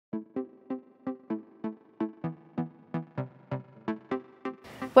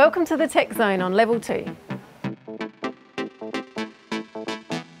Welcome to the Tech Zone on Level 2.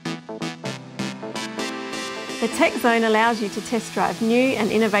 The Tech Zone allows you to test drive new and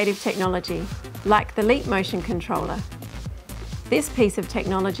innovative technology, like the Leap Motion controller. This piece of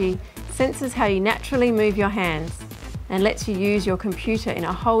technology senses how you naturally move your hands and lets you use your computer in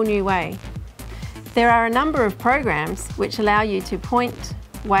a whole new way. There are a number of programs which allow you to point,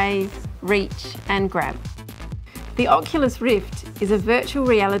 wave, reach and grab. The Oculus Rift is a virtual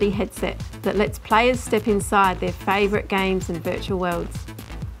reality headset that lets players step inside their favourite games and virtual worlds.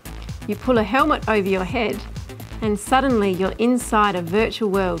 You pull a helmet over your head and suddenly you're inside a virtual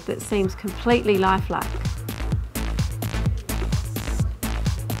world that seems completely lifelike.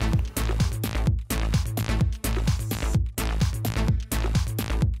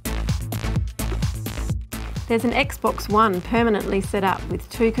 There's an Xbox One permanently set up with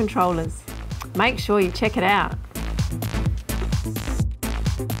 2 controllers. Make sure you check it out.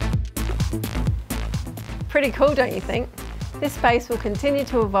 Pretty cool, don't you think? This space will continue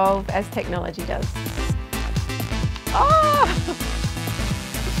to evolve as technology does. Oh!